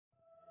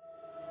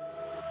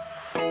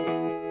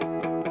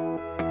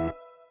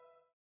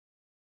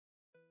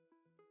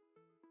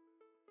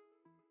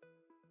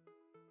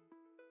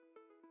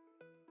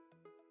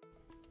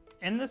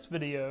In this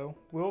video,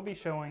 we'll be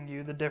showing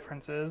you the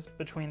differences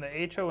between the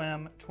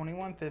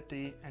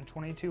HOM2150 and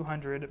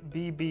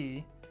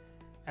 2200BB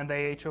and the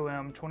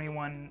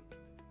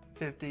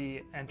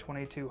HOM2150 and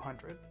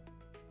 2200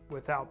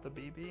 without the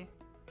BB.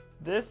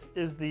 This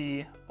is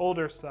the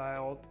older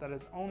style that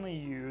is only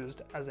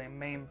used as a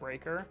main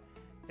breaker.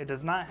 It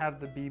does not have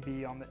the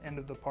BB on the end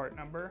of the part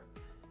number.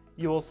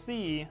 You will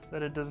see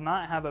that it does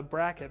not have a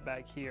bracket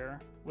back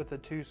here with the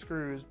 2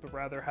 screws, but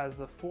rather has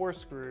the 4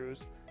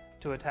 screws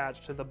to attach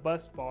to the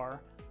bus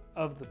bar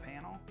of the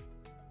panel.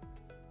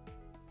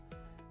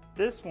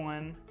 This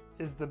one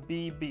is the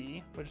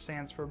BB, which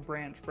stands for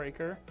branch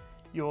breaker.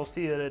 You will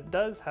see that it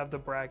does have the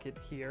bracket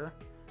here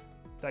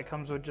that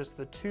comes with just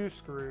the 2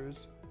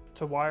 screws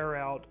to wire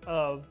out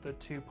of the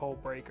 2-pole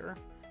breaker.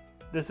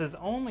 This is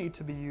only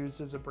to be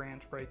used as a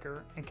branch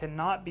breaker and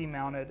cannot be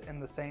mounted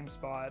in the same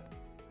spot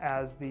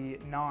as the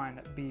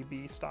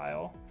non-BB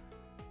style.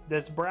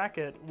 This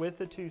bracket with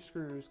the 2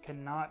 screws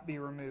cannot be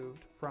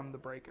removed from the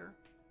breaker.